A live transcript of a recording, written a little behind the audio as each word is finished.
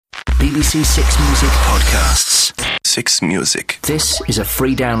BBC Six Music podcasts. Six Music. This is a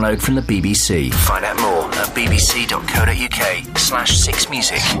free download from the BBC. Find out more at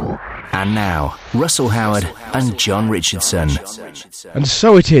bbc.co.uk/sixmusic. And now, Russell Howard and Jon Richardson. And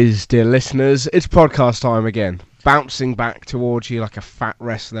so it is, dear listeners, it's podcast time again. Bouncing back towards you like a fat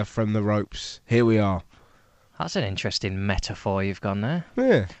wrestler from the ropes. Here we are. That's an interesting metaphor you've gone there.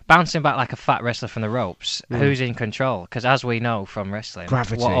 Yeah. Bouncing back like a fat wrestler from the ropes. Who's in control? Because as we know from wrestling,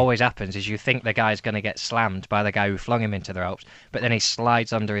 gravity. What always happens is you think the guy's going to get slammed by the guy who flung him into the ropes, but then he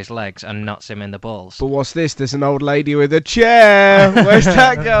slides under his legs and knocks him in the balls. But what's this? There's an old lady with a chair. Where's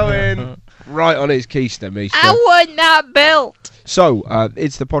that going? Right on its keister, Easter. I want that belt! So,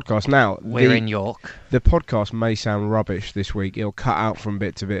 it's the podcast now. We're in York. The podcast may sound rubbish this week. It'll cut out from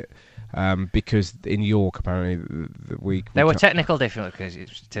bit to bit. Because in York, apparently, there were technical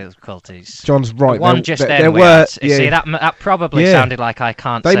difficulties. John's right. One there were. See, that probably sounded like I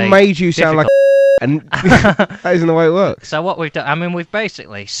can't say. They made you sound like and that isn't the way it works. So what we've done, I mean, we've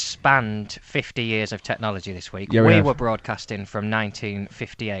basically spanned 50 years of technology this week. Yeah, we were broadcasting from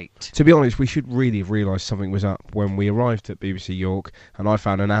 1958. To be honest, we should really have realised something was up when we arrived at BBC York, and I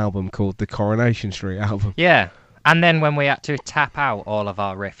found an album called the Coronation Street album. Yeah. And then when we had to tap out all of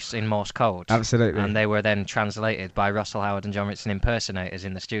our riffs in Morse code. Absolutely. And they were then translated by Russell Howard and Jon Richardson impersonators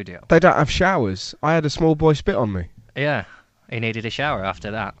in the studio. They don't have showers. I had a small boy spit on me. Yeah. He needed a shower after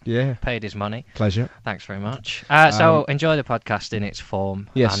that. Yeah. Paid his money. Pleasure. Thanks very much. So enjoy the podcast in its form.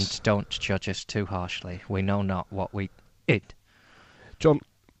 Yes. And don't judge us too harshly. We know not what we did. John,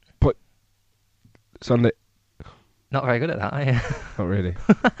 put Sunday. Not very good at that, are you? Not really.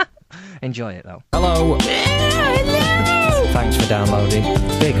 Enjoy it, though. Hello. Thanks for downloading.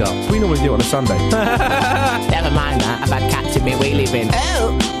 Big up. We normally do it on a Sunday. Never mind that. I've had cats in my wheelie bin.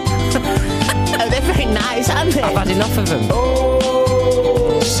 Oh! Oh, they're very nice, aren't they? I've had enough of them.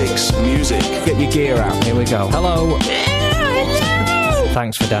 Oh! Six Music. Get your gear out. Here we go. Hello.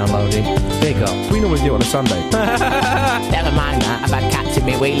 Thanks for downloading. Big up. We normally do it on a Sunday. Never mind that. I've had cats in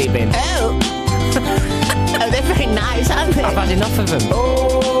my wheelie bin. Oh! Oh, they're very nice, aren't they? I've had enough of them.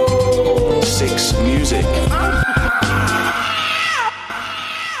 Oh! Six Music.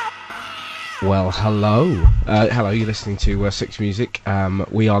 Well, hello. Hello, you're listening to Six Music.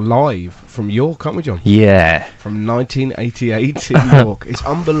 We are live from York, aren't we, John? Yeah. From 1988 in York. It's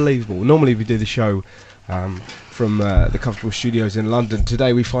unbelievable. Normally we do the show from the comfortable studios in London.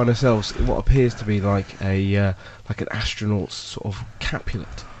 Today we find ourselves in what appears to be like an astronaut's sort of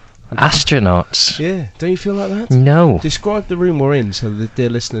Capulet. Astronauts? Yeah, don't you feel like that? No. Describe the room we're in so the dear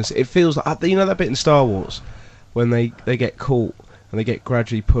listeners, it feels like, you know that bit in Star Wars when they get caught and they get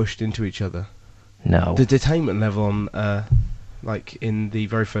gradually pushed into each other? No. The detainment level on, like in the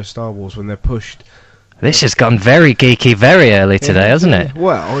very first Star Wars when they're pushed. This has gone very geeky very early today, hasn't it?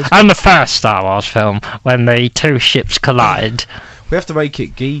 Well, and the first Star Wars film, when the two ships collide. We have to make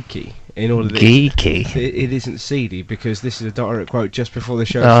it geeky. In order that geeky. It isn't seedy because this is a direct quote just before the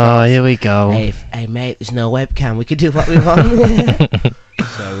show starts. Oh, here we go. Hey mate, there's no webcam. We can do what we want.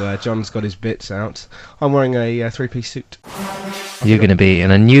 So John's got his bits out. I'm wearing a three-piece suit. You're going to be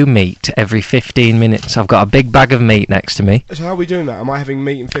eating a new meat every 15 minutes. I've got a big bag of meat next to me. So how are we doing that? Am I having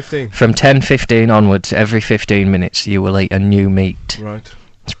meat in 15? From 10:15 onwards, every 15 minutes, you will eat a new meat. Right.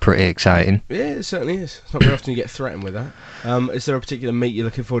 It's pretty exciting. Yeah, it certainly is. It's not very often you get threatened with that. Is there a particular meat you're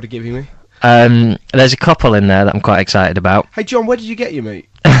looking forward to giving me? There's a couple in there that I'm quite excited about. Hey John, where did you get your meat?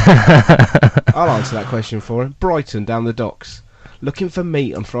 I'll answer that question for him. Brighton, down the docks. Looking for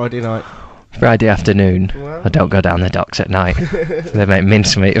meat on Friday night. Friday afternoon. Well. I don't go down the docks at night. They make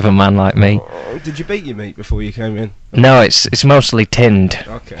mincemeat of a man like me. Did you beat your meat before you came in? No, it's mostly tinned.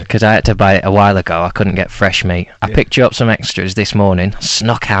 Okay. Because I had to buy it a while ago. I couldn't get fresh meat. I picked you up some extras this morning.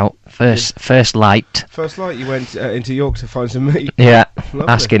 Snuck out. First light. First light, you went into York to find some meat. Yeah. Lovely.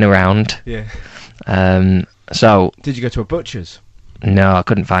 Asking around. Yeah. So. Did you go to a butcher's? No, I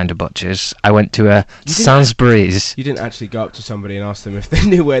couldn't find a butcher's. I went to a Sainsbury's. You didn't actually go up to somebody and ask them if they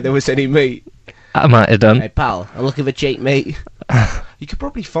knew where there was any meat? I might have done. Hey pal, I'm looking for cheap meat. You could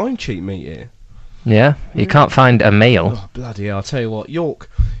probably find cheap meat here. Yeah, you can't find a meal. Oh, bloody hell, I'll tell you what,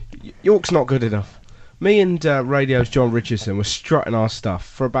 York's not good enough. Me and Radio's Jon Richardson were strutting our stuff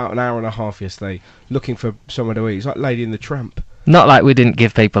for about an hour and a half yesterday, looking for somewhere to eat. It's like Lady and the Tramp. Not like we didn't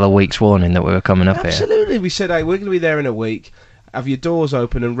give people a week's warning that we were coming up here. Absolutely, we said, hey, we're going to be there in a week. Have your doors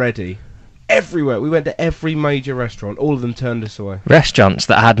open and ready. Everywhere. We went to every major restaurant. All of them turned us away. Restaurants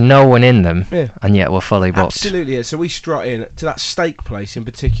that had no one in them, yeah, and yet were fully booked. Absolutely, yeah. So we strut in to that steak place in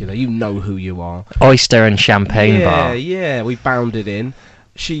particular. You know who you are. Oyster and champagne bar. Yeah, we bounded in.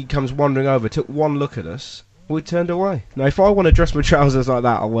 She comes wandering over, took one look at us, We turned away. Now, if I want to dress my trousers like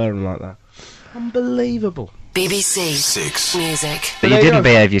that, I'll wear them like that. Unbelievable. BBC 6 Music. But There you you didn't go.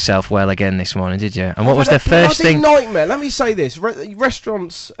 behave yourself well again this morning, did you? And what was I've the had a first bloody thing? nightmare. Let me say this: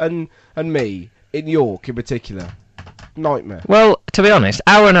 restaurants and me in York in particular, nightmare. Well, to be honest,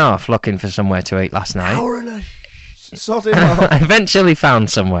 hour and a half looking for somewhere to eat last night. Hour and a sodding off. I eventually found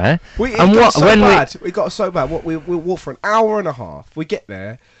somewhere. It And got what so when bad. We got so bad. We walk for an hour and a half. We get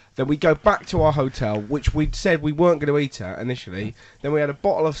there. Then we go back to our hotel, which we'd said we weren't going to eat at initially. Then we had a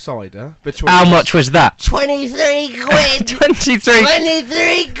bottle of cider. How much was that? 23 quid! 23.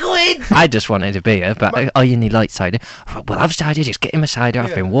 23 quid! I just wanted a beer, but you need light cider. I thought, well, I've decided just get him a cider.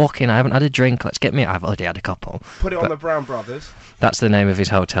 I've Yeah. been walking. I haven't had a drink. Let's get me. I've already had a couple. Put it on But- the Brown Brothers. That's the name of his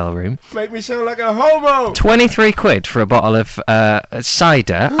hotel room. Make me sound like a homo. 23 quid for a bottle of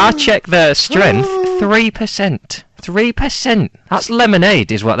cider. I checked the strength. 3%. 3%. That's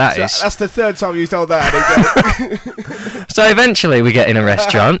lemonade, is what that is. That's the third time you told that. So eventually we get in a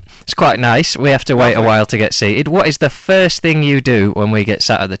restaurant. It's quite nice. We have to wait a Lovely. while to get seated. What is the first thing you do when we get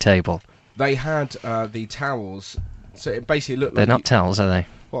sat at the table? They had the towels, so it basically looked They're like... not towels, are they?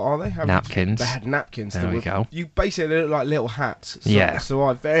 What are they? Napkins. They had napkins. There that we were- go. You basically look like little hats. So, Yeah. So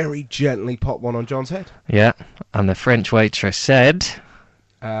I very gently popped one on John's head. Yeah. And the French waitress said,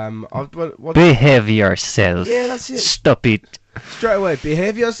 What, behave yourself. yeah, that's it. Stop it. Straight away,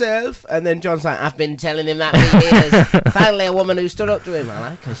 behave yourself. And then John's like, I've been telling him that for years. Finally, a woman who stood up to him. I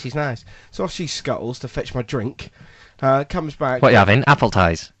like her. she's nice. So off she scuttles to fetch my drink. Comes back. What are you having? Apple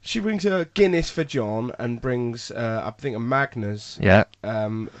ties. She brings a Guinness for John and brings, I think, a Magners Yeah.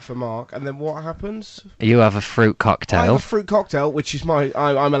 for Mark. And then what happens? You have a fruit I have cocktail. a fruit cocktail, which is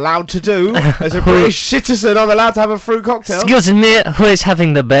I'm allowed to do as a British citizen. I'm allowed to have a fruit cocktail. Excuse me, who is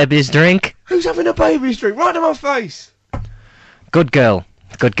having the baby's drink? Who's having a baby's drink right in my face? Good girl.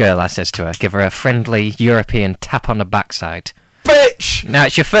 Good girl, I says to her. Give her a friendly European tap on the backside. Bitch! Now,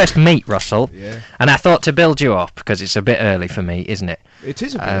 it's your first meet, Russell. Yeah. And I thought to build you up, because it's a bit early for me, isn't it? It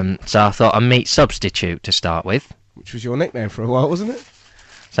is a bit. So I thought a meat substitute to start with. Which was your nickname for a while, wasn't it?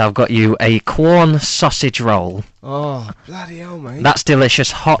 So I've got you a corn sausage roll. Oh, bloody hell, mate. That's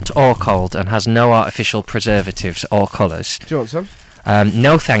delicious, hot or cold, and has no artificial preservatives or colours. Do you want some?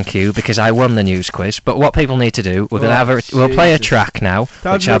 No, thank you, because I won the news quiz. But what people need to do, we're gonna have we'll play a Jesus. track now,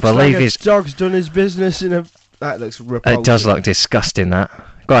 That which I looks believe like a is. dog's done his business in a... That looks repulsive. It does look disgusting. That.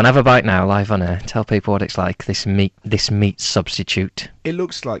 Go on, have a bite now, live on air. Tell people what it's like. This meat substitute. It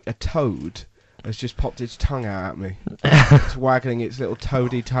looks like a toad has just popped its tongue out at me. It's waggling its little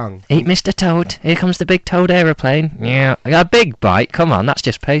toady tongue. Eat, Mr. Toad. Here comes the big toad aeroplane. Yeah, a big bite. Come on, that's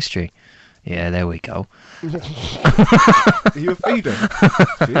just pastry. Yeah, there we go. Are you a feeder?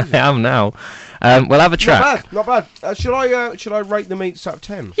 Jesus. I am now. We'll have a track. Not bad. Should I rate the meats out of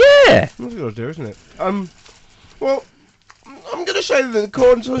 10? Yeah. That's what I'll do, isn't it? Well, I'm going to say that the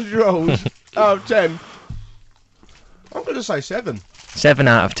corn sausage rolls out of 10. I'm going to say 7. 7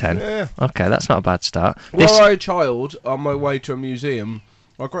 out of 10. Yeah. Okay, that's not a bad start. Were I a child on my way to a museum,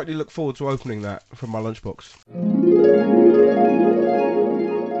 I greatly look forward to opening that from my lunchbox.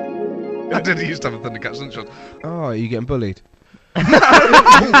 I did used to have a Thundercat Sunshot. Oh, are you getting bullied? What?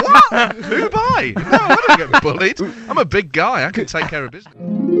 Who by? No, I don't get bullied. I'm a big guy. I can take care of business.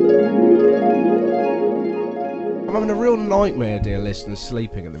 I'm having a real nightmare, dear listeners,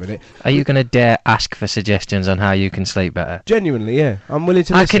 sleeping at the minute. Are you going to dare ask for suggestions on how you can sleep better? Genuinely, yeah. I'm willing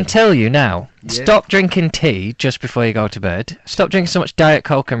to I listen. can tell you now. Yeah. Stop drinking tea just before you go to bed. Stop drinking so much Diet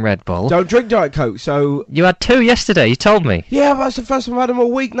Coke and Red Bull. Don't drink Diet Coke, so... You had 2 yesterday, you told me. Yeah, that's the first time I've had them all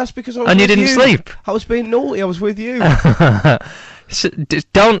week, and that's because I was And you with didn't sleep. I was being naughty, I was with you. So,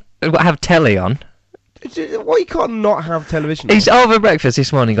 don't have telly on. Why you can't not have television He's on? over breakfast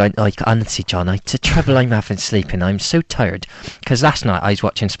this morning going, honestly, John, it's a trouble I'm having sleeping. I'm so tired. Because last night I was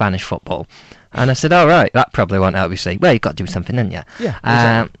watching Spanish football. And I said, all right, that probably won't help you sleep. Well, you've got to do something, haven't you? Yeah,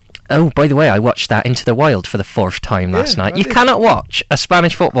 exactly. Oh, by the way, I watched that Into the Wild for the 4th time last Yeah, night. I You did. cannot watch a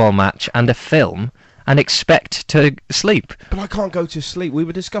Spanish football match and a film and expect to sleep. But I can't go to sleep. We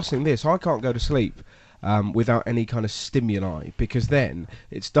were discussing this. I can't go to sleep without any kind of stimuli, because then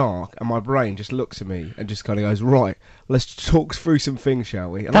it's dark and my brain just looks at me and just kind of goes, right, let's talk through some things,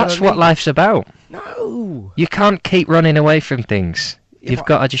 shall we? And I That's don't what need- life's about. No! You can't keep running away from things. Yeah, You've but-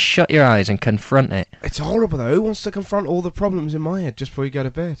 got to just shut your eyes and confront it. It's horrible though. Who wants to confront all the problems in my head just before you go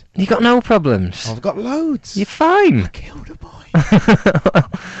to bed? You got no problems. I've got loads. You're fine. Killed a boy.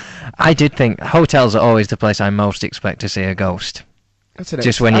 I did think hotels are always the place I most expect to see a ghost. That's an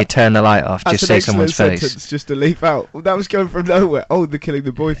Just when you turn the light off, that's just an see someone's excellent face. sentence just to leave out. Well, that was going from nowhere. Oh, the killing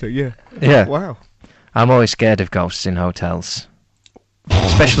the boy thing, yeah. Yeah. Wow. I'm always scared of ghosts in hotels.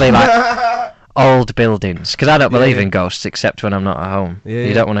 Especially like old buildings. Because I don't believe Yeah. in ghosts except when I'm not at home. Yeah, You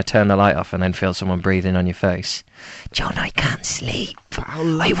yeah. don't want to turn the light off and then feel someone breathing on your face. John, I can't sleep.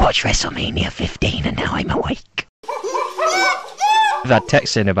 I watched WrestleMania 15 and now I'm awake. I've had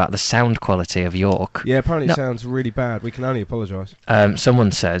texts in about the sound quality of York. Yeah, apparently No. it sounds really bad. We can only apologise.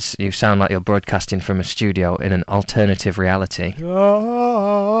 Someone says you sound like you're broadcasting from a studio in an alternative reality.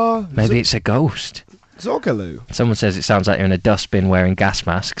 Maybe it's a ghost. Zogaloo. Someone says it sounds like you're in a dustbin wearing gas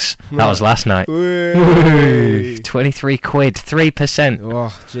masks. That Right. was last night. Whey. 23 quid, 3%.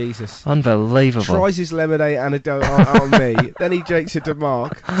 Oh, Jesus. Unbelievable. Tries his lemonade anecdote on me, then he jakes it to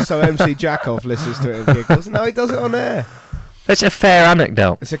Mark, so MC Jackoff listens to it and giggles. No, he does it on air. It's a fair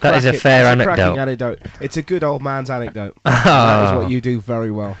anecdote. It's a That is a fair it's a cracking anecdote. anecdote. It's a good old man's anecdote. That is what you do very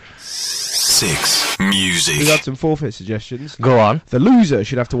well. 6 We Music. had some forfeit suggestions. Go on. The loser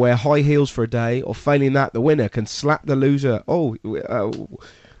should have to wear high heels for a day, or failing that, the winner can slap the loser.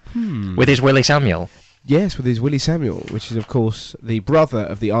 With his Willie Samuel. Yes, with his Willie Samuel, which is, of course, the brother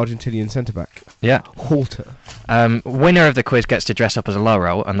of the Argentinian centre-back, Yeah. Halter. Winner of the quiz gets to dress up as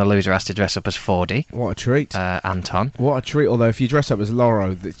Loro, and the loser has to dress up as Fordy. What a treat. Anton. What a treat, although if you dress up as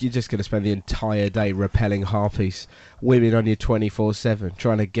Loro, you're just going to spend the entire day repelling harpies, women on you 24/7,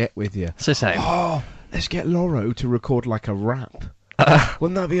 trying to get with you. It's the same. Oh, let's get Loro to record like a rap.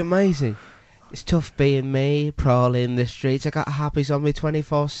 Wouldn't that be amazing? It's tough being me, prowling the streets. I got harpies on me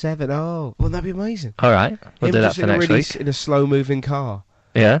 24/7. Oh, wouldn't that be amazing? All right. We'll Him do that just for in a next really week. in a slow-moving car.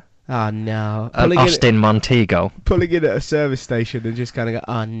 Yeah. Oh no! Austin Montego. Pulling in at a service station and just kind of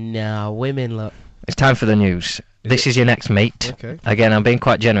go, oh no, women look. It's time for the news. This is your next meat. Okay. Again, I'm being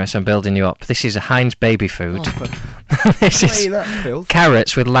quite generous. I'm building you up. This is a Heinz baby food. Oh, This is that filth.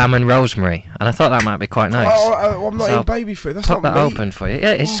 carrots with lamb and rosemary, and I thought that might be quite nice. I'm not So, in baby food. That's Pop not that meat. open for you.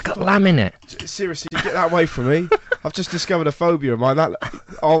 Yeah, it's Oh, got fuck. lamb in it. Seriously, get that away from me. I've just discovered a phobia of mine.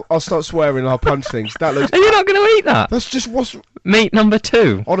 I'll start swearing and I'll punch things. That looks. Are you not going to eat that? That's just what's. Meat number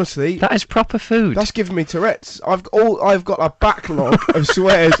 2. Honestly, That is proper food. that's giving me Tourette's. I've got a backlog of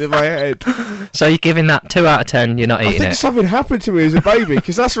swears in my head. So you're giving that 2 out of 10. You're not I eating think it. something happened to me as a baby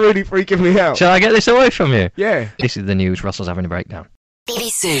because that's really freaking me out. Shall I get this away from you? Yeah. This is the news. Russell's having a breakdown.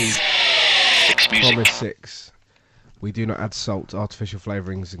 BBC. 6 Music. Promise 6. We do not add salt, artificial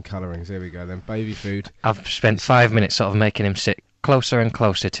flavourings and colourings. There we go then. Baby food. I've spent 5 minutes sort of making him sit closer and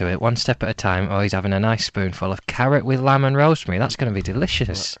closer to it, one step at a time. Oh, he's having a nice spoonful of carrot with lamb and rosemary. That's going to be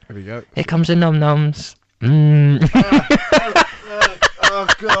delicious. Here we go. Here comes the num-nums. Mmm. Oh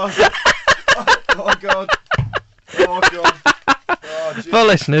god. Oh god. Oh god. Oh, jeez. For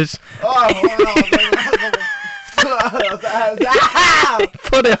listeners,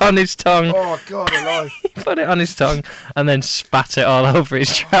 put it on his tongue. Oh god alive. Put it on his tongue and then spat it all over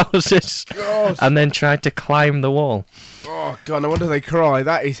his trousers. God. And then tried to climb the wall. Oh god, no wonder they cry.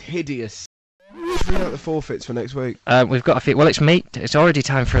 That is hideous. Bring out the forfeits for next week. We've got a few. Well, it's meat. It's already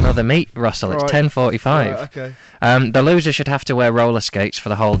time for another meat, Russell. It's Right. 10:45. Right, okay. The loser should have to wear roller skates for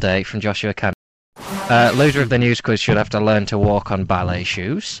the whole day, from Joshua Can. Loser of the news quiz should have to learn to walk on ballet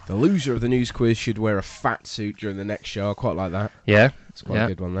shoes. The loser of the news quiz should wear a fat suit during the next show. I quite like that. Yeah. It's quite Yeah. a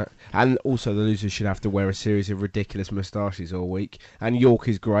good one, that. And also the loser should have to wear a series of ridiculous moustaches all week. And York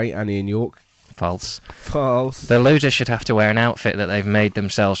is great, Annie in York. False. False. The loser should have to wear an outfit that they've made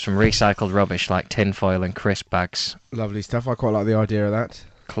themselves from recycled rubbish like tinfoil and crisp bags. Lovely stuff. I quite like the idea of that.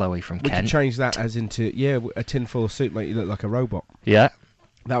 Chloe from We can Kent. change that as into, a tinfoil suit make you look like a robot. Yeah.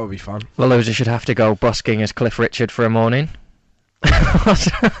 That would be fun. The loser should have to go busking as Cliff Richard for a morning.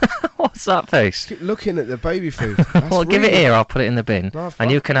 What's that face? Keep looking at the baby food. That's Well, give it really- here. I'll put it in the bin. No, And fuck.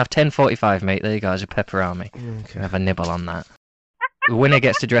 you can have 10:45, mate. There you go, as a pepperoni. Okay. Have a nibble on that. The winner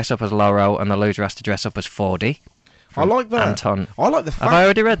gets to dress up as Loro, and the loser has to dress up as Fordy. I like that. Anton. I like the Have fact. I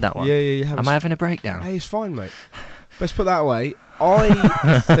already read that one? Yeah, you have. Am I having a breakdown? Hey, it's fine, mate. Let's put that away.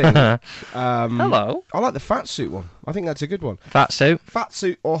 I think. Hello. I like the fat suit one. I think that's a good one. Fat suit. Fat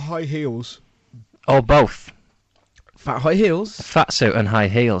suit or high heels? Or both. Fat high heels? Fat suit and high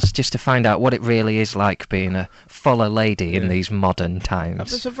heels, just to find out what it really is like being a fuller lady in Yeah. these modern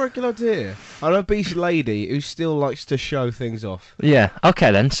times. That's a very good idea. I'm a beast lady who still likes to show things off. Yeah, okay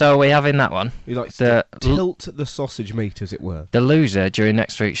then, so we're having that one. He likes The to tilt the sausage meat, as it were. The loser during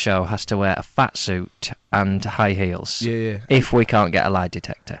next week's show has to wear a fat suit and high heels. Yeah. If we can't get a lie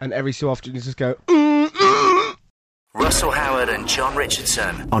detector. And every so often you just go, Russell Howard and Jon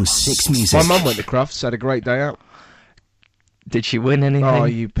Richardson on 6 Music. My mum went to Crufts, had a great day out. Did she win anything? Oh,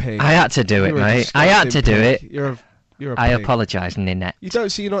 you pig. I had to do it, You're a mate. I had to disgusting do it. pig. You're a I pig. apologise, Ninette. You don't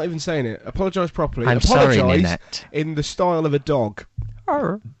see, you're not even saying it. Apologise properly. I'm sorry, Apologise Ninette. in the style of a dog.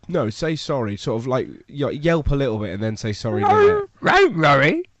 No, say sorry. Sort of like yelp a little bit and then say sorry, Ninette. Right,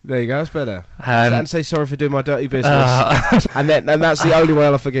 Rory. There you go, that's better. And say sorry for doing my dirty business. and that's the only way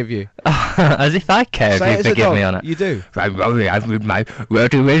I'll forgive you. As if I care Say if you forgive me on it. You do. I've with my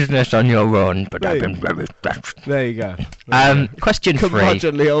dirty business on your own, but I've been very... There you go. Question 3.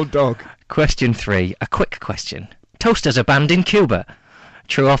 Curmudgeonly old dog. Question 3. A quick question. Toasters are banned in Cuba.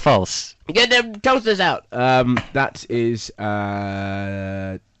 True or false? Get them toasters out. That is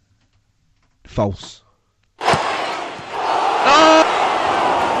false.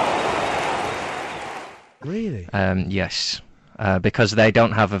 Really? Yes. Because they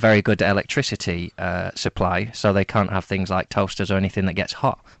don't have a very good electricity supply, so they can't have things like toasters or anything that gets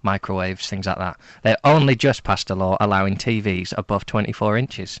hot, microwaves, things like that. They only just passed a law allowing TVs above 24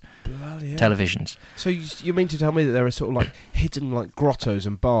 inches, televisions. So you mean to tell me that there are sort of like hidden like grottos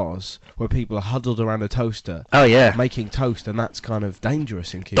and bars where people are huddled around a toaster? Oh yeah, making toast, and that's kind of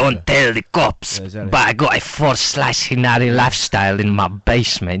dangerous in Cuba. Don't tell the cops, but I got a 4/9 lifestyle in my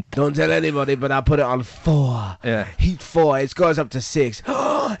basement. Don't tell anybody, but I put it on 4. Yeah. Heat 4. It goes up to 6.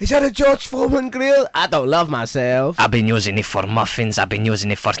 Is that a George Foreman grill? I don't love myself. I've been using it for muffins. I've been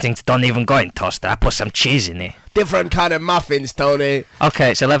using it for things don't even go in toaster. I put some cheese in it. Different kind of muffins, Tony.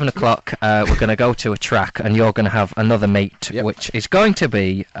 Okay, it's 11 o'clock. We're going to go to a track, and you're going to have another meat, which is going to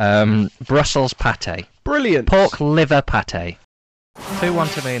be Brussels pâté. Brilliant. Pork liver pâté.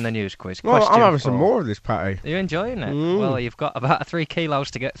 2-1 to me in the news quiz. Well, Question I'm having 4. some more of this pâté. Are you enjoying it? Well, you've got about 3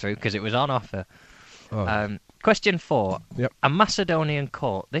 kilos to get through because it was on offer. Oh. Question 4. Yep. A Macedonian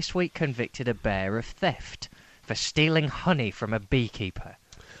court this week convicted a bear of theft for stealing honey from a beekeeper.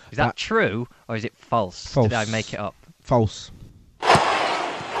 Is that true, or is it false? False. Did I make it up? False. True.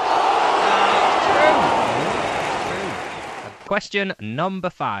 Question number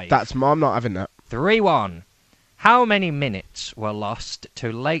 5. I'm not having that. 3-1. How many minutes were lost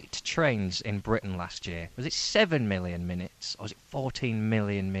to late trains in Britain last year? Was it 7 million minutes, or was it 14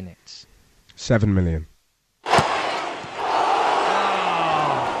 million minutes? 7 million.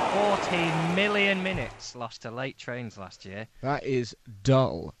 14 million minutes lost to late trains last year. That is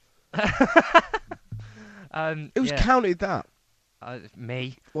dull. Who's yeah. counted that?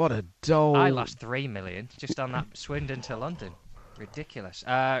 Me. What a dull... I lost 3 million just on that Swindon to London. Ridiculous.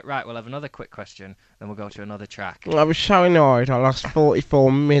 Right, we'll have another quick question, then we'll go to another track. I was so annoyed. I lost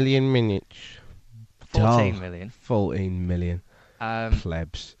 44 million minutes. 14 million. 14 million.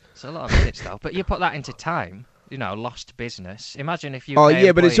 Plebs. It's a lot of minutes, though. But you put that into time. You know, lost business. Imagine if you... Oh,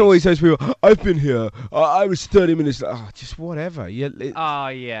 yeah, but it's always those people, I've been here, I was 30 minutes... Oh, just whatever. Oh,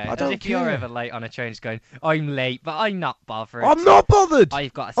 yeah. I don't if you're care. ever late on a train, just going, I'm late, but I'm not bothered. I'm not bothered!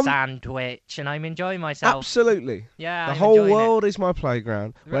 I've got a sandwich, and I'm enjoying myself. Absolutely. Yeah, The I'm whole enjoying world it. is my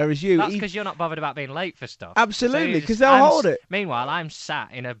playground, whereas you... That's because you're not bothered about being late for stuff. Absolutely, So because they'll hold it. Meanwhile, I'm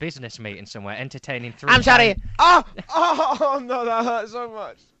sat in a business meeting somewhere, entertaining 3... I'm sorry. Oh, no, that hurt so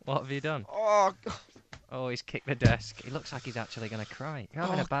much. What have you done? Oh, God. Oh, he's kicked the desk. He looks like he's actually going to cry. You're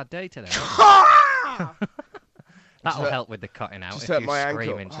having a bad day today. That'll help with the cutting out if you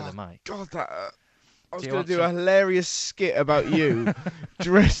scream into the mic. God, that hurt. I was Do you going to want do a some- hilarious skit about you,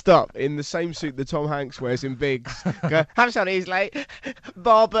 dressed up in the same suit that Tom Hanks wears in Biggs. Go, I'm sorry, he's late.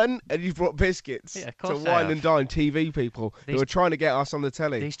 Bourbon. And you've brought biscuits Yeah, of to course I wine have. and dine TV people who These- are trying to get us on the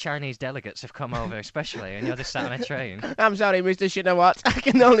telly. These Chinese delegates have come over especially, and you're just sat on a train. I'm sorry, Mr. Shinawat. I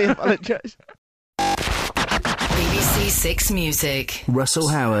can only apologise. BBC Six Music. Russell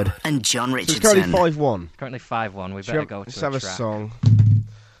Howard. And Jon So it's Richardson. currently 5-1. Currently 5-1. We better go Let's to have a a track. song.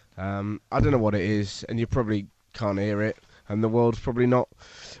 I don't know what it is, and you probably can't hear it, and the world's probably not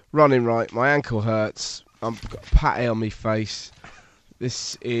running right. My ankle hurts. I've got a patty on my face.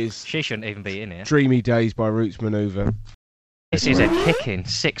 This is She shouldn't even be in here. Dreamy Days by Roots Maneuver. This is a kicking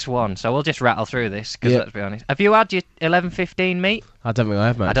 6-1, so we'll just rattle through this, because Yeah. let's be honest. Have you had your 11:15 meet? I don't think I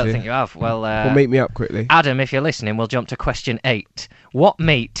have, mate. I don't think you have. Well, meet me up quickly. Adam, if you're listening, we'll jump to question 8. What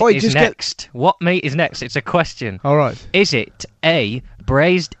meat Oi, is just next? What meat is next? It's a question. All right. Is it A,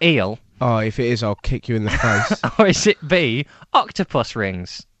 braised eel, Oh, if it is, I'll kick you in the face. or is it B, octopus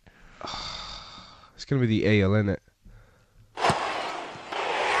rings? It's going to be the eel, isn't it?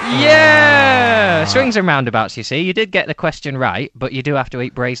 Yeah! Swings and roundabouts, you see. You did get the question right, but you do have to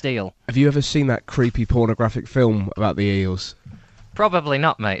eat braised eel. Have you ever seen that creepy pornographic film about the eels? Probably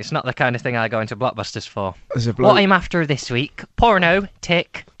not, mate. It's not the kind of thing I go into Blockbusters for. There's a What bloke. I'm after this week, porno,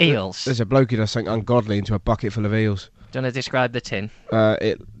 tick, eels. There's a bloke who does something ungodly into a bucket full of eels. Do you want to describe the tin?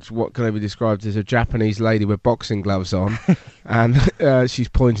 It's what can be described as a Japanese lady with boxing gloves on, and she's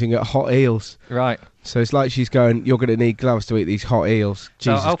pointing at hot eels. Right. So it's like she's going, "You're going to need gloves to eat these hot eels."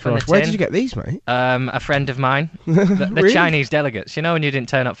 So Jesus open the Christ! Where tin. did you get these, mate? A friend of mine, the Really? Chinese delegates. You know when you didn't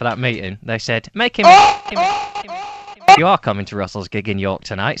turn up for that meeting, they said, make him... You are coming to Russell's gig in York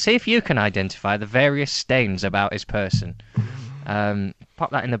tonight. See if you can identify the various stains about his person.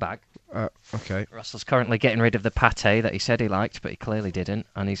 Pop that in the bag. Okay. Russell's currently getting rid of the pate that he said he liked, but he clearly didn't,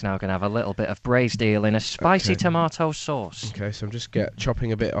 and he's now going to have a little bit of braised eel in a spicy tomato sauce. Okay, so I'm just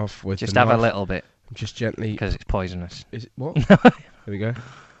chopping a bit off with Just the have knife. a little bit, Just gently. because it's poisonous. Is it what? Here we go.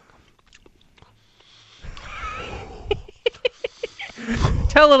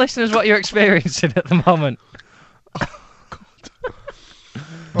 Tell the listeners what you're experiencing at the moment.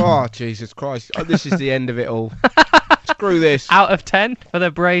 Oh, Jesus Christ. Oh, this is the end of it all. Screw this. Out of 10 for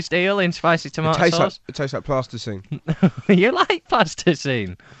the braised eel in spicy tomato sauce. It tastes like plasticine. You like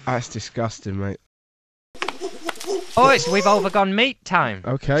plasticine? That's disgusting, mate. Oh, we've overgone meat time.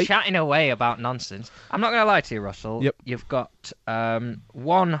 Okay. Chatting away about nonsense. I'm not going to lie to you, Russell. Yep. You've got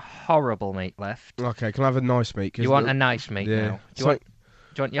one horrible meat left. Okay, can I have a nice meat? You want a nice meat now. Do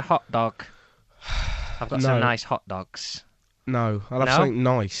you want your hot dog? I've got some nice hot dogs. No, I'll have something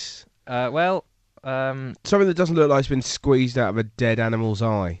nice. Something that doesn't look like it's been squeezed out of a dead animal's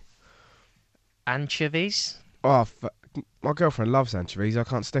eye. Anchovies? Oh, my girlfriend loves anchovies. I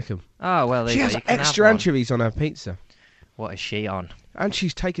can't stick them. Oh, well, She has extra anchovies on her pizza. What is she on? And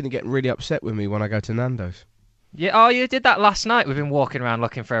she's taken to getting really upset with me when I go to Nando's. Yeah, oh, you did that last night. We've been walking around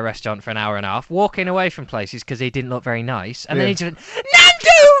looking for a restaurant for an hour and a half, walking away from places because he didn't look very nice, and then he just went,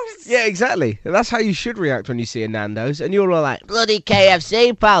 Nando's! Yeah, exactly. That's how you should react when you see a Nando's, and you're all like, Bloody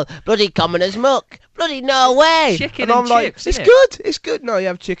KFC, pal. Bloody common as muck. Bloody no way. Chicken and and I'm like, chips, it's innit? good, it's good. No, you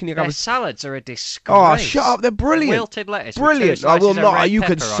have chicken, you Their have salads are a disgrace. Oh, shut up, they're brilliant. Wilted lettuce. with Brilliant. two I will slices of not. red You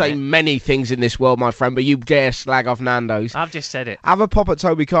can pepper on say it. many things in this world, my friend, but you dare slag off Nando's. I've just said it. Have a pop at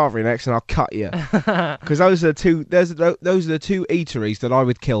Toby Carvery next, and I'll cut you. Because those are the two. Those are the two eateries that I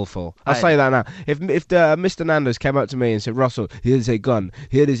would kill for. I'll say that now. If Mr. Nando's came up to me and said, "Russell, here's a gun.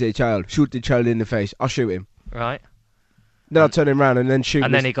 Here is a child. Shoot the child in the face," I'll shoot him. Right. Then I'll turn him around and then shoot.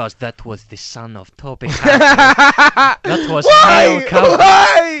 And then he goes, "That was the son of Toby Carvery. That was Hale Carvery.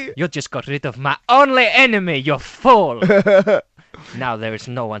 Why? You just got rid of my only enemy, you fool! Now there is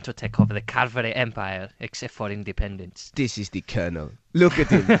no one to take over the Carvery Empire except for independence." This is the Colonel. Look at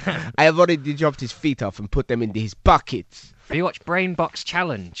him. I have already chopped his feet off and put them into his buckets. Have you watched Brain Box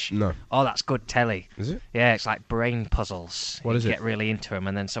Challenge? No. Oh, that's good telly. Is it? Yeah, it's like brain puzzles. What is you it? get really into them,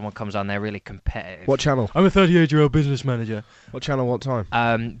 and then someone comes on, they're really competitive. What channel? I'm a 38-year-old business manager. What channel? What time?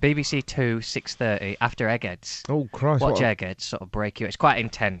 BBC 2, 6:30, after Eggheads. Oh Christ! Watch what? Eggheads, sort of break you. It's quite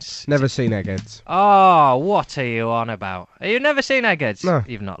intense. Never seen Eggheads. Oh, what are you on about? You've never seen Eggheads? No.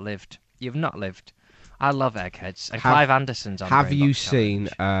 You've not lived. You've not lived. I love Eggheads. And Clive Anderson's on Have Brain you Box seen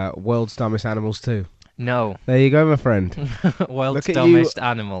Challenge. World's Dumbest Animals 2? No. There you go, my friend. World's Look at Dumbest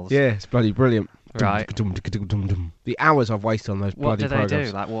Animals. Yeah, it's bloody brilliant. Right. The hours I've wasted on those What bloody do they programs.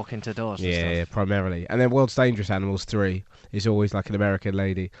 do? Like walk into doors and Yeah, stuff? primarily. And then World's Dangerous Animals 3 is always like an American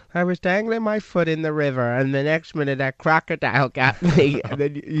lady. I was dangling my foot in the river, and the next minute a crocodile got me. And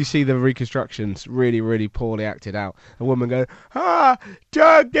then you see the reconstructions really, really poorly acted out. A woman goes,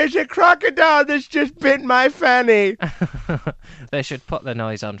 Doug, there's a crocodile that's just bit my fanny. They should put the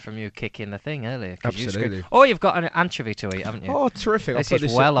noise on from you kicking the thing earlier. 'Cause you Absolutely. screamed. Oh, you've got an anchovy to eat, haven't you? Oh, terrific. This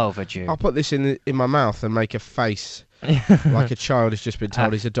is well overdue. I'll put this in my mouth and make a face like a child has just been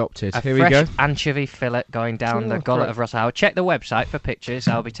told he's adopted. A Here we fresh go. anchovy fillet going down the gullet of Russell Howard. Check the website for pictures.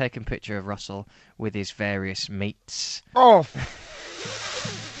 I'll be taking a picture of Russell with his various meats. Oh,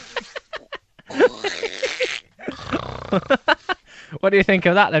 What do you think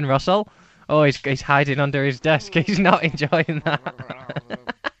of that then, Russell? Oh, he's hiding under his desk. He's not enjoying that.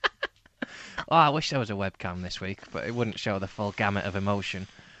 Oh, I wish there was a webcam this week, but it wouldn't show the full gamut of emotion.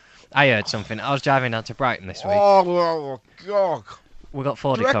 I heard something. I was driving down to Brighton this week. oh, God. We got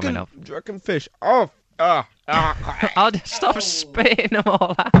 40 coming up. Do you reckon fish? Oh, I'll just stop spitting them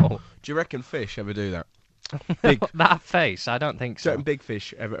all out. Do you reckon fish ever do that? Big, That face, I don't think so. certain big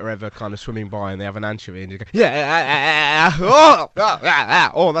fish are ever kind of swimming by and they have an anchovy and you go,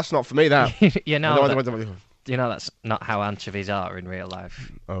 oh, that's not for me, that. you know that's not how anchovies are in real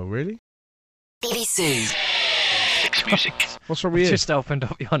life. Oh, really? BBC. Six Music. What's wrong with you? Just opened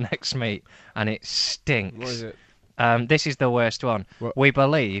up your next meat and it stinks. What is it? This is the worst one. What? We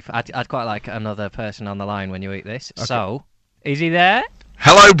believe, I'd quite like another person on the line when you eat this. Okay. So, is he there?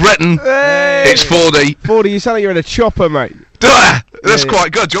 Hello, Britain. Hey! It's 4D. 40, you sound like you're in a chopper, mate. That's Yeah.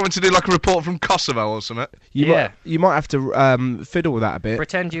 quite good. Do you want me to do like a report from Kosovo or something? You might have to fiddle with that a bit.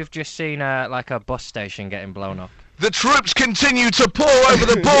 Pretend you've just seen like a bus station getting blown up. The troops continue to pour over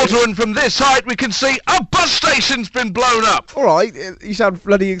the border, and from this height we can see a bus station's been blown up. All right, you sound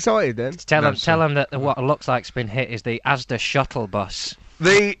bloody excited then. Tell him that what looks like's been hit is the Asda shuttle bus.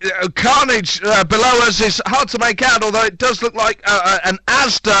 The carnage below us is hard to make out, although it does look like an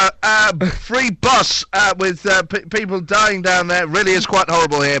Asda free bus with people dying down there. It really is quite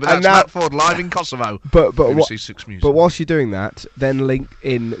horrible here, but that's Matt Ford live in Kosovo. But BBC6 but whilst you're doing that, then link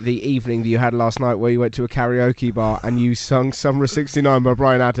in the evening that you had last night where you went to a karaoke bar and you sung Summer of '69 by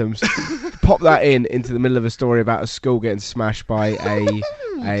Bryan Adams. Pop that into the middle of a story about a school getting smashed by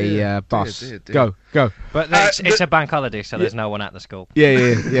a bus. Dear. Go. But it's a bank holiday, so there's no one at the school.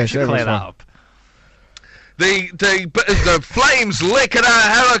 Yeah. Should clear that up. The flames lick at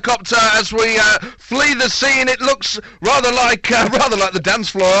our helicopter as we flee the scene. It looks rather like the dance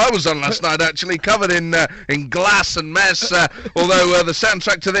floor I was on last night, actually, covered in glass and mess. Although the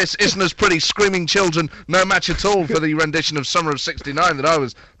soundtrack to this isn't as pretty. Screaming Children, no match at all for the rendition of Summer of '69 that I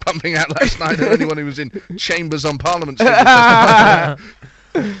was pumping out last night. And anyone who was in chambers on Parliament Street.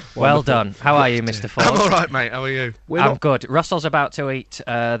 Well done. How are you, Mr. Ford? I'm all right, mate. How are you? I'm good. Russell's about to eat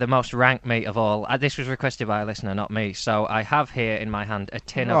the most rank meat of all. This was requested by a listener, not me. So I have here in my hand a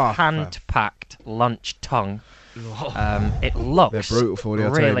tin of hand-packed lunch tongue. It looks brutal,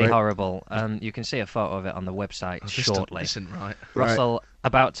 really horrible. You can see a photo of it on the website shortly. Isn't right. Russell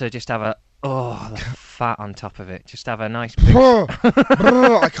about to just have the fat on top of it. Just have a nice big...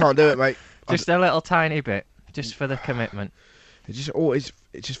 I can't do it, mate. Just a little tiny bit, just for the commitment. It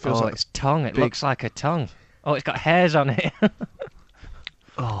just feels like it's tongue. It looks like a tongue. Oh, it's got hairs on it.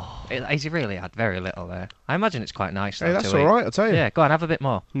 He's really had very little there. I imagine it's quite nice. Hey, that's all right, I'll tell you. Yeah, go on, have a bit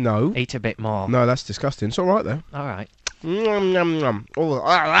more. No. Eat a bit more. No, that's disgusting. It's all right, though. All right. It's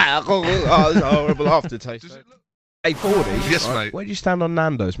horrible aftertaste. Hey, 40. Yes, mate. Where do you stand on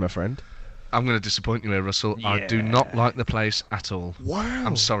Nando's, my friend? I'm going to disappoint you here, Russell. Yeah. I do not like the place at all. Wow.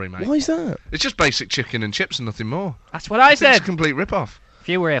 I'm sorry, mate. Why is that? It's just basic chicken and chips and nothing more. That's what I It's said. a complete rip-off. If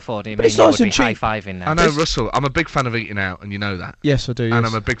you were here, 40, But it's you nice would be and cheap. high-fiving now. I know, Russell. I'm a big fan of eating out, and you know that. Yes, I do. Yes. And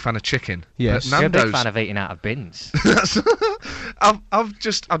I'm a big fan of chicken. Yes. But You're a big Nando's. fan of eating out of bins.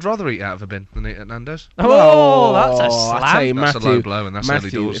 I'd rather eat out of a bin than eat at Nando's. Oh, that's a I tell you, slam. That's Matthew, a low blow, and that's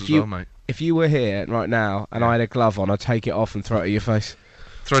early doors as well, mate. If you were here right now and I had a glove on, I'd take it off and throw it at your face.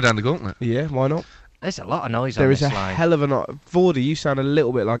 Throw down the gauntlet. Yeah, why not? There's a lot of noise on There this is a line. hell of a lot. Vordy, you sound a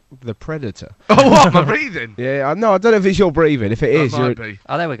little bit like the Predator. Oh, what? Am I breathing? Yeah, I know. I don't know if it's your breathing. If it is, That you're... might be.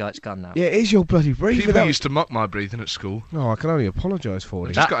 Oh, there we go. It's gone now. Yeah, it is your bloody breathing. People That used to mock my breathing at school. No, I can only apologise for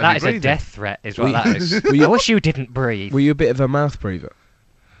it. Just That, got that any is a breathing. death threat, is what Were that is. I wish you didn't breathe. Were you a bit of a mouth breather?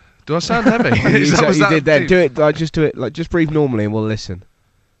 Do I sound heavy? You did then. Do it. Like, just do it. Like, just breathe normally, and we'll listen.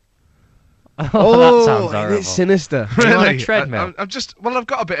 Oh, that sounds horrible. It's sinister. Are you on a Really? treadmill? I've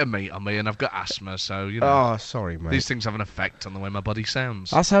got a bit of meat on me, and I've got asthma, so you know. Oh, sorry, mate. These things have an effect on the way my body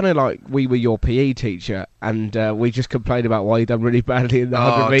sounds. I sounded like we were your PE teacher, and we just complained about why you done really badly in the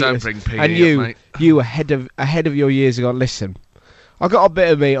 100 meters. Don't bring PE and up, mate. you were ahead of your years ago. Listen, I got a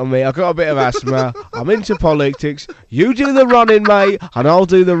bit of meat on me. I got a bit of asthma. I'm into politics. You do the running, mate, and I'll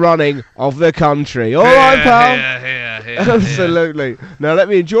do the running of the country. All right, pal. Here. Absolutely. Now let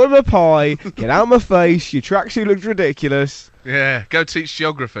me enjoy my pie. Get out of my face. Your tracksuit looks ridiculous. Yeah, go teach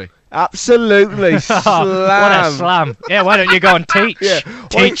geography. Absolutely. Slam. What a slam. Yeah, why don't you go and teach? Yeah.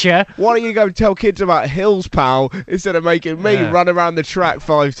 Teacher. Why don't you go tell kids about hills, pal, instead of making me run around the track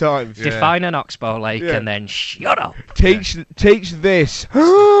 5 times? Yeah. Define an oxbow lake Yeah. and then shut up. Teach this.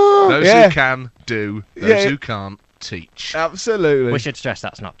 Those Yeah. who can, do. Those Yeah. who can't, teach. Absolutely. We should stress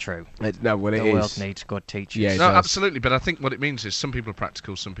that's not true. No, well, it The world is. needs good teachers. Yeah, it No, does. absolutely, but I think what it means is some people are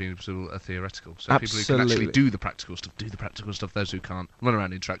practical, some people are theoretical. So people who can Absolutely. actually do the practical stuff, those who can't, run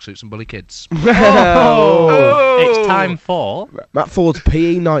around in tracksuits and bully kids. Oh, it's time for... Matt Ford's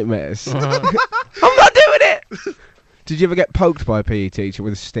PE nightmares. Uh-huh. I'm not doing it! Did you ever get poked by a PE teacher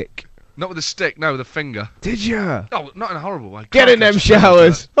with a stick? Not with a stick, no, with a finger. Did you? Oh, not in a horrible way. Get in them Can't catch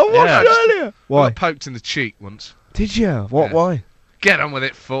showers. I watched Yeah. it earlier. I Why? got poked in the cheek once. Did you? What? Yeah. Why? Get on with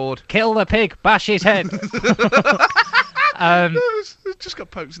it, Ford. Kill the pig, bash his head. I just got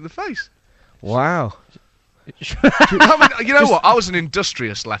poked in the face. Wow. I mean, you know what? I was an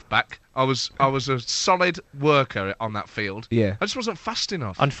industrious left back. I was a solid worker on that field. Yeah. I just wasn't fast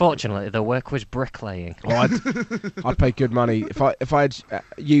enough. Unfortunately, the work was bricklaying. Oh, I'd pay good money if I had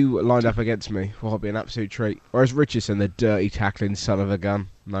you lined up against me. Well, it'd be an absolute treat. Whereas Richardson, the dirty tackling son of a gun,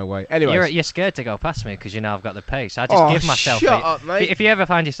 no way. Anyway, You're scared to go past me because you know I've got the pace. I just give myself shut it. up, mate. If you ever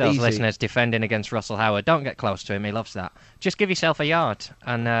find yourselves, Easy. listeners, defending against Russell Howard, don't get close to him. He loves that. Just give yourself a yard,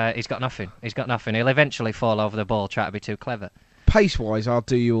 and he's got nothing. He's got nothing. He'll eventually fall over the ball, try to be too clever. pace-wise, I'll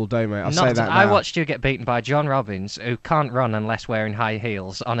do you all day, mate. I'll say that now. I watched you get beaten by John Robbins, who can't run unless wearing high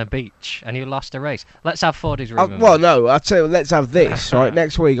heels, on a beach, and you lost a race. Let's have Fordy's room. Well, no, I'll tell you, let's have this, right?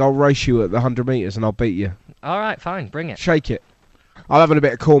 Next week, I'll race you at the 100 metres and I'll beat you. All right, fine, bring it. Shake it. I'm having a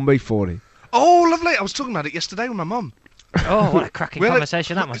bit of corned beef, 40. Oh, lovely. I was talking about it yesterday with my mum. Oh, what a cracking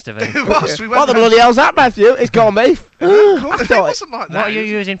conversation that must have been. It was. We What went the bloody hell's that, Matthew? It's corned beef. It wasn't like that. What are you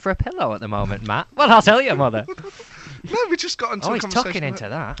using for a pillow at the moment, Matt? Well, I'll tell you, Mother. No, we just got into Oh, a he's conversation. tucking into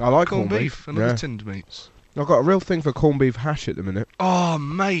that. I like corned corned beef and Yeah. other tinned meats. I've got a real thing for corned beef hash at the minute. Oh,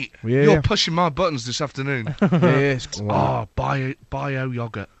 mate. Yeah. You're pushing my buttons this afternoon. Yes. Oh, bio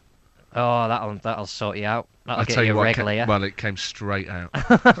yogurt. Oh, that'll sort you out. That'll I'll get tell you what, regular. well, it came straight out.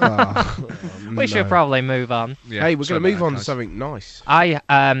 We should probably move on. Yeah, Hey, we're sorry going to move about on that, to something nice.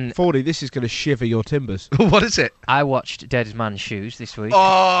 40, this is going to shiver your timbers. guys. What is it? I watched Dead Man's Shoes this week.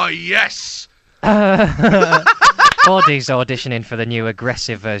 Oh, yes. 40's auditioning for the new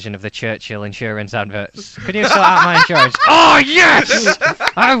aggressive version of the Churchill insurance adverts. Can you sort out my insurance? Oh, yes!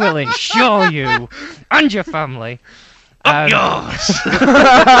 I will insure you and your family. Yours.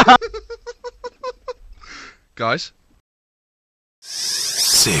 Guys.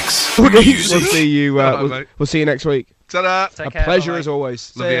 6 We'll Music. see you. Hello, mate. We'll see you next week. Ta-da. Take A care, pleasure bye-bye. as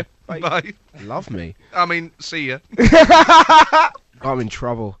always. Love See you. ya. Bye. Bye. Love me. I mean, see ya. I'm in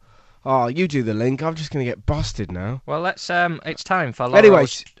trouble. Oh, you do the link. I'm just going to get busted now. Well, let's. It's time for Laura's...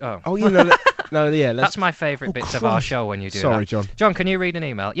 Anyways. Oh. Oh, you know. No, yeah. That's my favourite bits of our show when you do that. Sorry, John. John, can you read an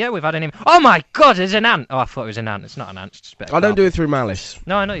email? Yeah, we've had an email. Oh my God, there's an ant. Oh, I thought it was an ant. It's not an ant. It's just a bit of I don't crap. do it through malice.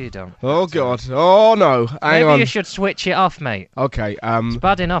 No, I know you don't. Oh, God. Oh, no. Hang Maybe on. you should switch it off, mate. Okay. It's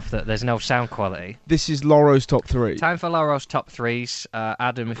bad enough that there's no sound quality. This is Loro's top 3. Time for Laura's top threes.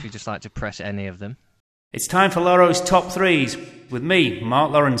 Adam, if you'd just like to press any of them. It's time for Loro's Top Threes with me,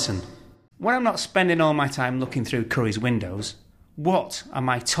 Mark Lawrenson. When I'm not spending all my time looking through Curry's windows, what are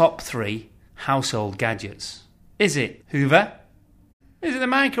my top 3 household gadgets? Is it Hoover? Is it the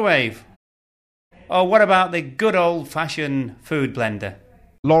microwave? Or what about the good old-fashioned food blender?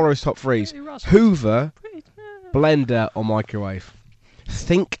 Loro's top 3s. Hoover, blender or microwave.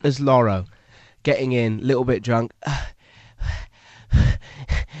 Think as Loro. Getting in, little bit drunk.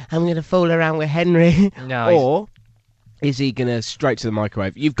 I'm going to fool around with Henry. No, Or is he going to straight to the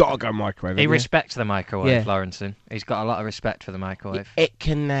microwave? You've got to go microwave. he haven't you? respects the microwave, Yeah. Lawrenson. He's got a lot of respect for the microwave. It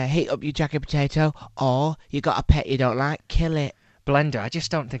can heat up your jacket potato, or you got a pet you don't like, kill it. Blender, I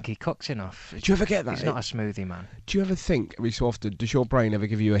just don't think he cooks enough. Do you ever get that? He's not a smoothie man. Do you ever think, every so often, does your brain ever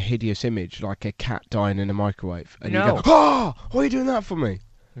give you a hideous image, like a cat dying in a microwave? And No. you go, oh, why are you doing that for me?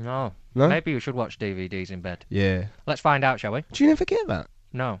 No. No? Maybe we should watch DVDs in bed. Yeah. Let's find out, shall we? Do you never get that?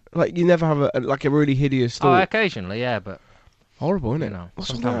 No. Like, you never have a really hideous Oh, thought? occasionally, yeah, but Horrible, isn't you it? know,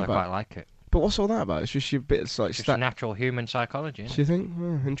 What's all sometimes that I about? quite like it. But what's all that about? It's just your bits like It's just natural human psychology. Isn't Do you think?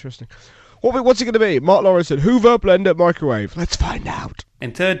 Oh, interesting. What's it going to be? Mark Lawrenson, Hoover, blender, microwave. Let's find out.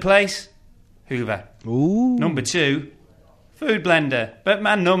 In third place, Hoover. Ooh. Number 2, food blender. But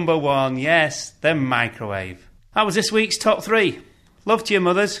my number 1, yes, the microwave. That was this week's top 3. Love to you,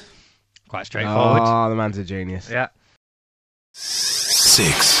 mothers. it? Quite straightforward. Ah, the man's a genius. Yeah.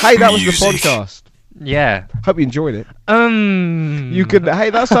 6 Hey, that was Music. the podcast. Yeah. Hope you enjoyed it. You You can. Hey,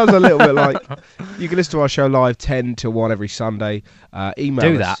 that sounds a little bit like. You can listen to our show live 10 to 1 every Sunday.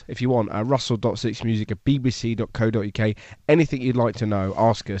 Email Do us that. if you want. russell.6music@bbc.co.uk. Anything you'd like to know,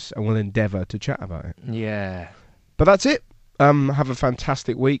 ask us, and we'll endeavour to chat about it. Yeah. But that's it. Have a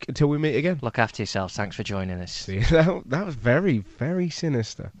fantastic week until we meet again. Look after yourselves. Thanks for joining us. See, that was very, very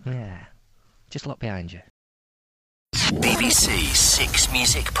sinister. Yeah. Just look behind you. BBC 6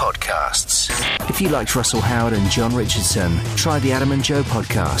 Music Podcasts. If you liked Russell Howard and Jon Richardson, try the Adam and Joe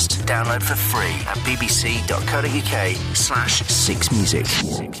podcast. Download for free at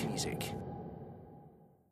bbc.co.uk/6music.